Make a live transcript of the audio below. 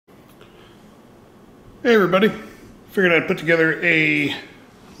Hey everybody, figured I'd put together a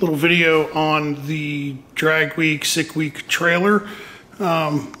little video on the drag week, sick week trailer,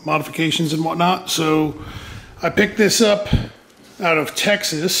 modifications and whatnot. So I picked this up out of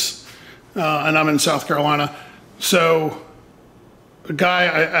Texas and I'm in South Carolina. So I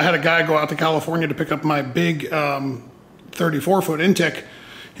had a guy go out to California to pick up my big 34-foot Intech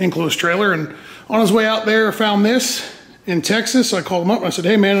enclosed trailer, and on his way out there found this in Texas. So I called him up and I said,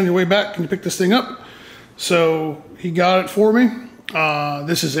 hey man, on your way back, can you pick this thing up? So he got it for me.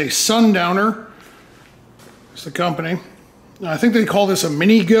 This is a Sundowner. It's the company. I think they call this a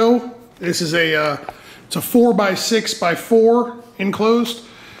Mini Go. This is it's a 4x6x4 enclosed.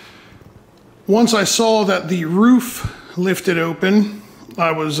 Once I saw that the roof lifted open,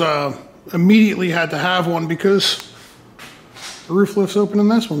 I was immediately had to have one because the roof lifts open in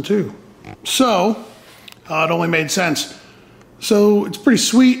this one too. So it only made sense. So it's pretty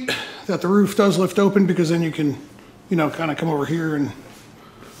sweet that the roof does lift open, because then you can, kind of come over here and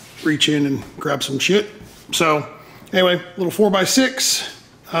reach in and grab some shit. So anyway, little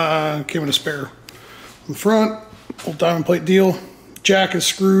 4x6, came with a spare in the front, old diamond plate deal. Jack is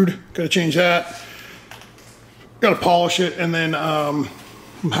screwed, gotta change that. Gotta polish it, and then I'm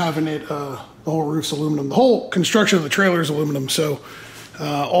having it, the whole roof's aluminum. The whole construction of the trailer is aluminum, so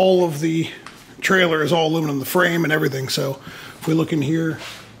all of the trailer is all aluminum, the frame and everything. So if we look in here,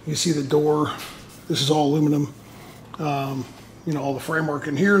 you see the door, this is all aluminum. All the framework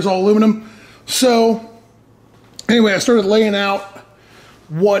in here is all aluminum. So anyway, I started laying out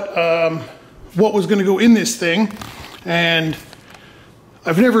what was gonna go in this thing. And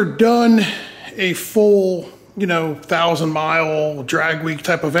I've never done a full, 1,000-mile drag week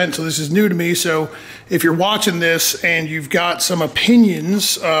type event, so this is new to me. So if you're watching this and you've got some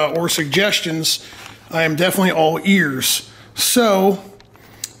opinions or suggestions, I am definitely all ears. So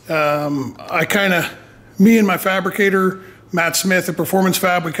me and my fabricator, Matt Smith at Performance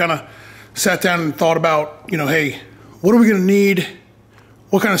Fab, we kind of sat down and thought about, hey, what are we going to need?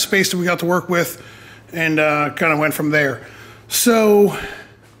 What kind of space do we got to work with? And kind of went from there. So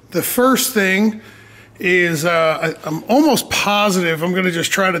the first thing is I'm almost positive I'm going to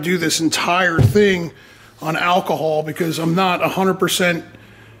just try to do this entire thing on alcohol, because I'm not 100%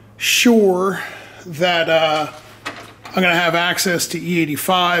 sure that I'm going to have access to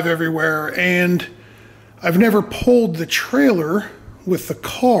E85 everywhere, and I've never pulled the trailer with the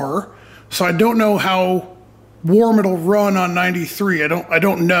car, so I don't know how warm it'll run on 93. I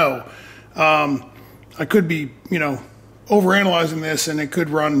don't know. I could be, overanalyzing this, and it could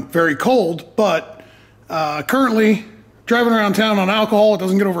run very cold, but currently driving around town on alcohol, it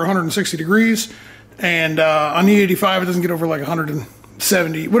doesn't get over 160 degrees, and on E85 it doesn't get over like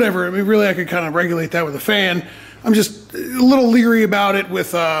 170, whatever. I mean, really, I could kind of regulate that with a fan. I'm just a little leery about it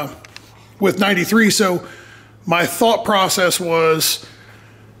with 93. So my thought process was,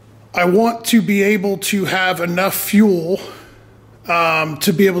 I want to be able to have enough fuel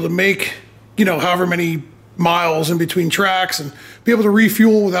to be able to make, however many miles in between tracks, and be able to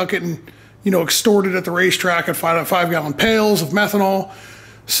refuel without getting, extorted at the racetrack and find out 5-gallon pails of methanol.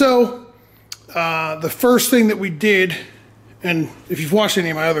 So the first thing that we did, and if you've watched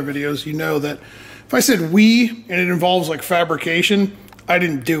any of my other videos, you know that if I said we, and it involves like fabrication, I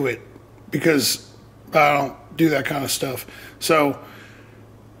didn't do it, because I don't do that kind of stuff. So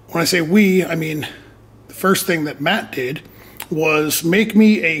when I say we, I mean the first thing that Matt did was make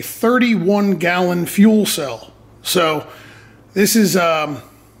me a 31-gallon fuel cell. So this is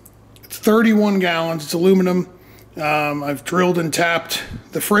 31 gallons, it's aluminum. I've drilled and tapped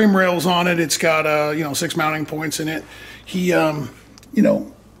the frame rails on it. It's got 6 mounting points in it. He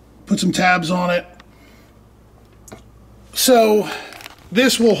put some tabs on it. So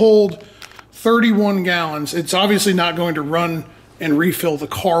this will hold 31 gallons. It's obviously not going to run and refill the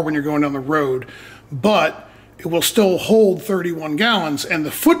car when you're going down the road, but it will still hold 31 gallons. And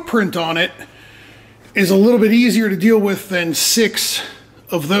the footprint on it is a little bit easier to deal with than 6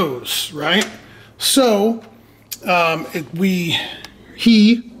 of those, right? So he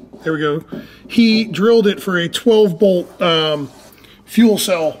drilled it for a 12-bolt fuel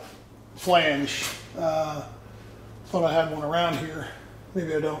cell flange. Thought I had one around here,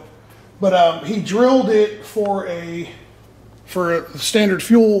 maybe I don't. But he drilled it for a standard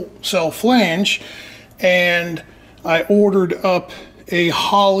fuel cell flange, and I ordered up a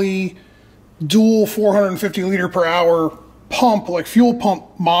Holley dual 450 liter per hour pump, like fuel pump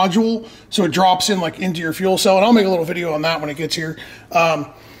module, so it drops in like into your fuel cell, and I'll make a little video on that when it gets here.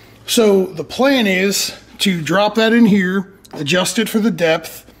 So the plan is to drop that in here, adjust it for the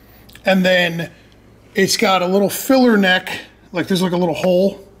depth, and then it's got a little filler neck, like there's like a little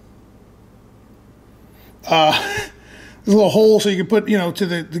hole There's a little hole so you can put, you know, to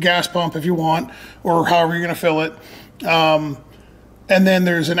the gas pump if you want, or however you're going to fill it. And then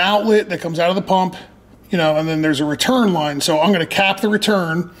there's an outlet that comes out of the pump, you know, and then there's a return line. So I'm going to cap the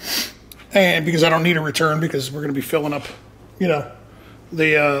return, and because I don't need a return because we're going to be filling up, you know,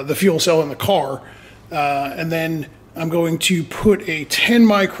 the fuel cell in the car. And then I'm going to put a 10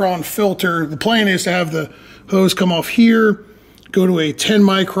 micron filter. The plan is to have the hose come off here, go to a 10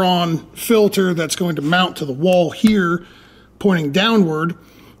 micron filter that's going to mount to the wall here, pointing downward.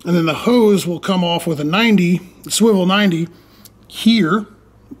 And then the hose will come off with a 90, swivel 90 here,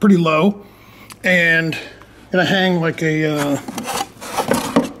 pretty low. And I'm gonna hang like a,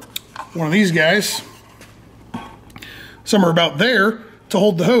 one of these guys, somewhere about there, to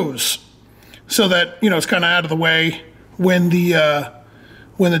hold the hose. So that, you know, it's kind of out of the way when the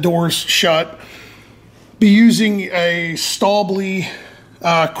door's shut. Be using a Staubli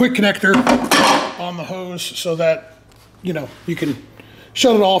quick connector on the hose so that, you know, you can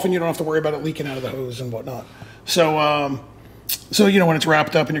shut it off and you don't have to worry about it leaking out of the hose and whatnot. So, so you know, when it's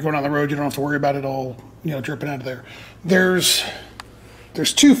wrapped up and you're going down the road, you don't have to worry about it all, you know, dripping out of there. There's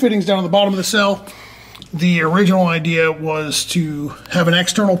two fittings down on the bottom of the cell. The original idea was to have an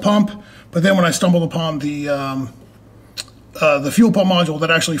external pump, but then when I stumbled upon the fuel pump module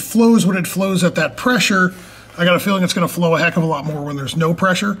that actually flows when it flows at that pressure, I got a feeling it's going to flow a heck of a lot more when there's no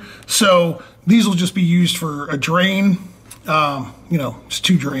pressure. So these will just be used for a drain. You know, it's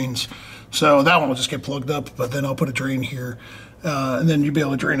 2 drains. So that one will just get plugged up, but then I'll put a drain here, and then you'll be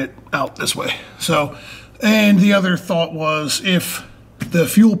able to drain it out this way. So, and the other thought was if the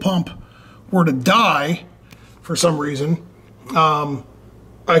fuel pump were to die for some reason,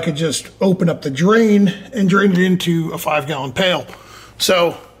 I could just open up the drain and drain it into a 5-gallon pail.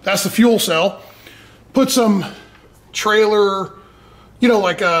 So that's the fuel cell. Put some trailer, you know,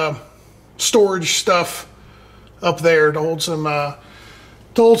 like storage stuff up there to hold some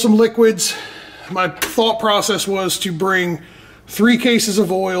liquids. My thought process was to bring 3 cases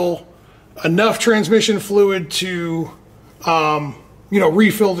of oil, enough transmission fluid to, you know,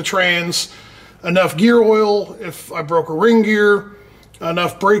 refill the trans, enough gear oil if I broke a ring gear,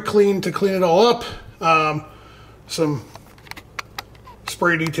 enough brake clean to clean it all up, some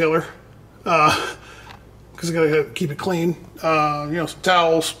spray detailer, because I gotta keep it clean, you know, some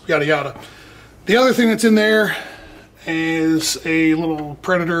towels, yada yada. The other thing that's in there is a little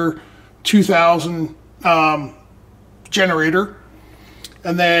Predator 2000 generator,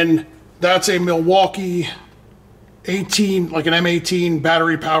 and then that's a Milwaukee 18, like an M18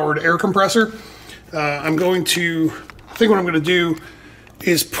 battery powered air compressor. I think what I'm going to do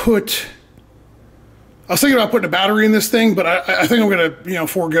is I was thinking about putting a battery in this thing, but I think I'm going to, you know,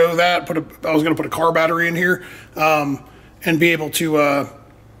 forego that. I was going to put a car battery in here, and be able to,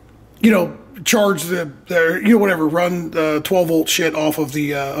 you know, charge the you know, whatever, run the 12 volt shit off of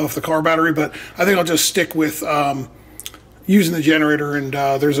the car battery. But I think I'll just stick with using the generator, and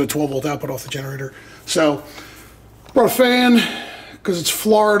there's a 12 volt output off the generator. So brought a fan because it's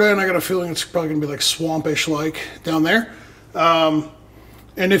Florida, and I got a feeling it's probably gonna be like swampish like down there.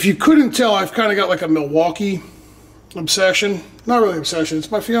 And if you couldn't tell, I've kind of got like a Milwaukee obsession. Not really obsession, it's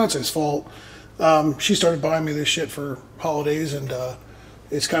my fiance's fault. She started buying me this shit for holidays, and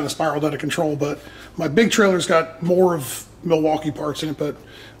it's kind of spiraled out of control. But my big trailer's got more of Milwaukee parts in it, but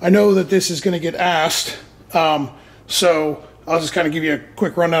I know that this is going to get asked. So I'll just kind of give you a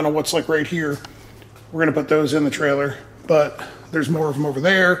quick rundown of what's like right here. We're going to put those in the trailer, but there's more of them over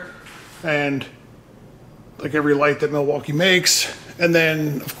there, and like every light that Milwaukee makes. And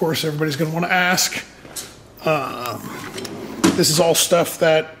then of course everybody's going to want to ask, this is all stuff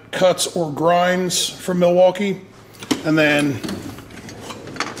that cuts or grinds from Milwaukee. And then,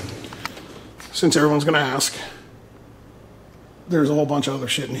 since everyone's going to ask, there's a whole bunch of other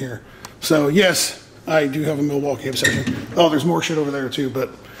shit in here. So yes, I do have a Milwaukee obsession. Oh, there's more shit over there too, but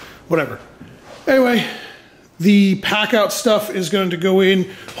whatever. Anyway, the pack out stuff is going to go in,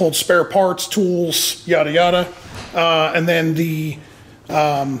 hold spare parts, tools, yada yada. And then the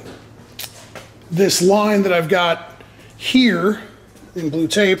this line that I've got here in blue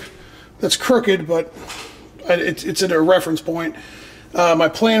tape that's crooked, but it's at a reference point. My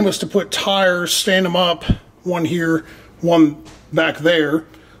plan was to put tires, stand them up, one here, one back there.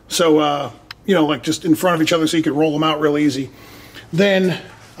 So, you know, like just in front of each other so you could roll them out real easy. Then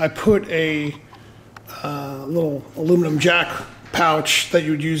I put a little aluminum jack pouch that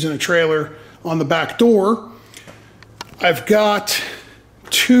you would use in a trailer on the back door. I've got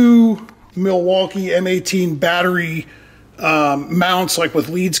 2 Milwaukee M18 battery mounts, like with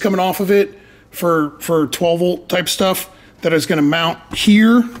leads coming off of it for 12 volt type stuff, that is going to mount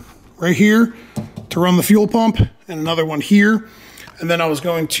here, right here, to run the fuel pump and another one here. And then I was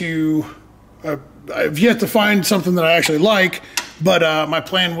going to, I've yet to find something that I actually like, but my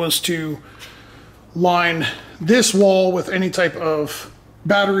plan was to line this wall with any type of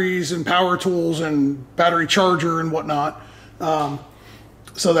batteries and power tools and battery charger and whatnot,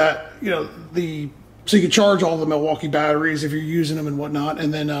 so that, you know, so you can charge all the Milwaukee batteries if you're using them and whatnot,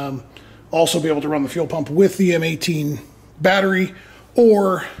 and then also be able to run the fuel pump with the M18 battery,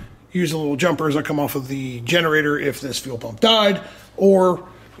 or use the little jumpers that come off of the generator if this fuel pump died, or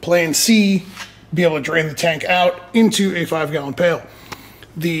plan C, be able to drain the tank out into a 5-gallon pail.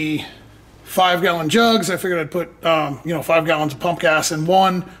 The 5-gallon jugs, I figured I'd put, you know, 5 gallons of pump gas in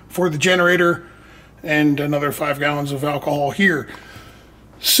one for the generator and another 5 gallons of alcohol here.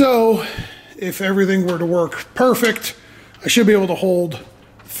 So if everything were to work perfect, I should be able to hold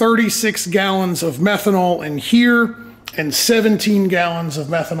 36 gallons of methanol in here and 17 gallons of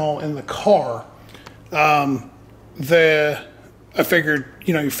methanol in the car. I figured,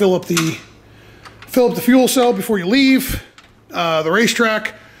 you know, you fill up the fuel cell before you leave the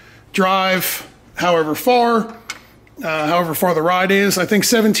racetrack, drive however far the ride is. I think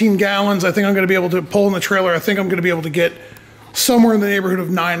 17 gallons, I think I'm going to be able to pull in the trailer. I think I'm going to be able to get somewhere in the neighborhood of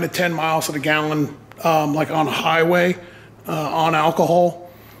 9 to 10 miles to the gallon, like on a highway, on alcohol.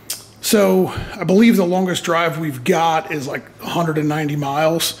 So I believe the longest drive we've got is like 190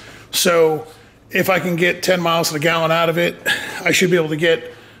 miles. So if I can get 10 miles to the gallon out of it, I should be able to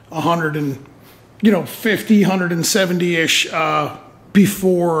get 150, 170-ish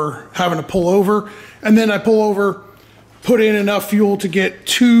before having to pull over. And then I pull over, put in enough fuel to get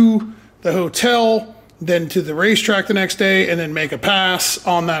to the hotel, then to the racetrack the next day, and then make a pass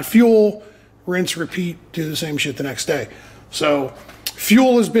on that fuel, rinse, repeat, do the same shit the next day. So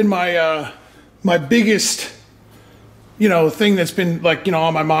fuel has been my my biggest, you know, thing that's been, like, you know,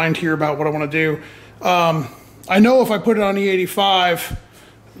 on my mind here about what I want to do. I know if I put it on E85,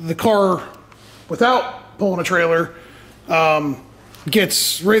 the car without pulling a trailer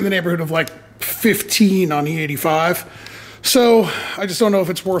gets right in the neighborhood of like 15 on E85. So I just don't know if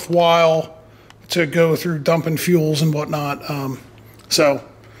it's worthwhile to go through dumping fuels and whatnot. So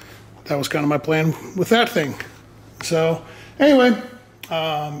that was kind of my plan with that thing. So anyway,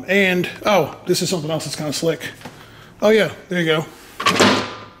 and oh, this is something else that's kind of slick. Oh yeah, there you go.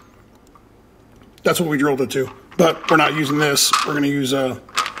 That's what we drilled it to, but we're not using this. We're going to use you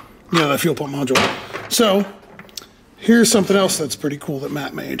know, that fuel pump module. So here's something else that's pretty cool that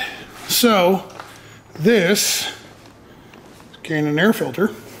Matt made. So this is carrying an air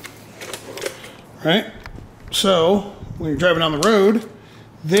filter, right? So when you're driving down the road,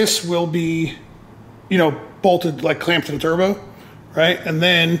 this will be, you know, bolted, like clamped to the turbo, right? And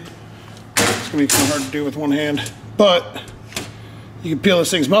then it's gonna be kind of hard to do with one hand, but you can peel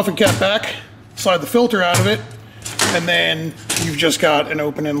this thing's muffin cap back, slide the filter out of it, and then you've just got an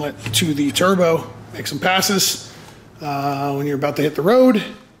open inlet to the turbo. Make some passes. When you're about to hit the road,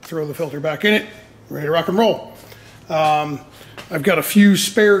 throw the filter back in it, ready to rock and roll. I've got a few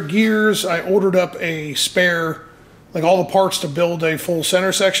spare gears. I ordered up a spare, like all the parts to build a full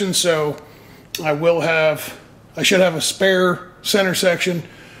center section, so I should have a spare center section.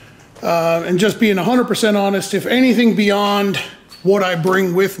 And just being 100% honest, if anything beyond what I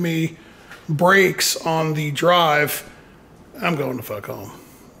bring with me breaks on the drive, I'm going to fuck home.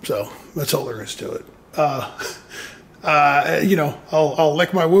 So that's all there is to it. You know, I'll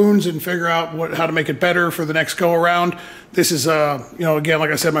lick my wounds and figure out how to make it better for the next go around. This is, you know, again,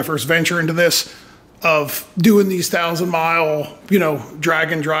 like I said, my first venture into this, of doing these 1,000-mile, you know,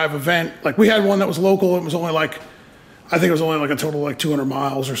 drag and drive event. Like we had one that was local. It was only like, I think it was only like a total of like 200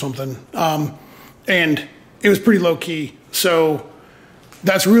 miles or something. And it was pretty low key. So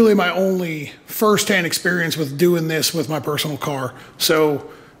that's really my only firsthand experience with doing this with my personal car. So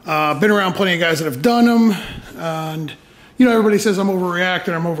been around plenty of guys that have done them, and you know, everybody says I'm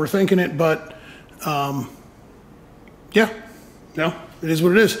overreacting, I'm overthinking it, but yeah, no, it is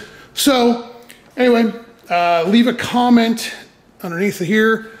what it is. So anyway, leave a comment underneath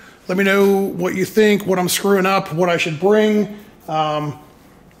here. Let me know what you think, what I'm screwing up, what I should bring,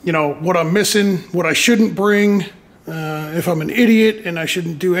 you know, what I'm missing, what I shouldn't bring, if I'm an idiot and I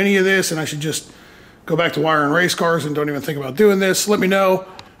shouldn't do any of this and I should just go back to wiring race cars and don't even think about doing this. Let me know.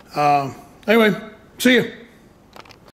 Anyway, see you.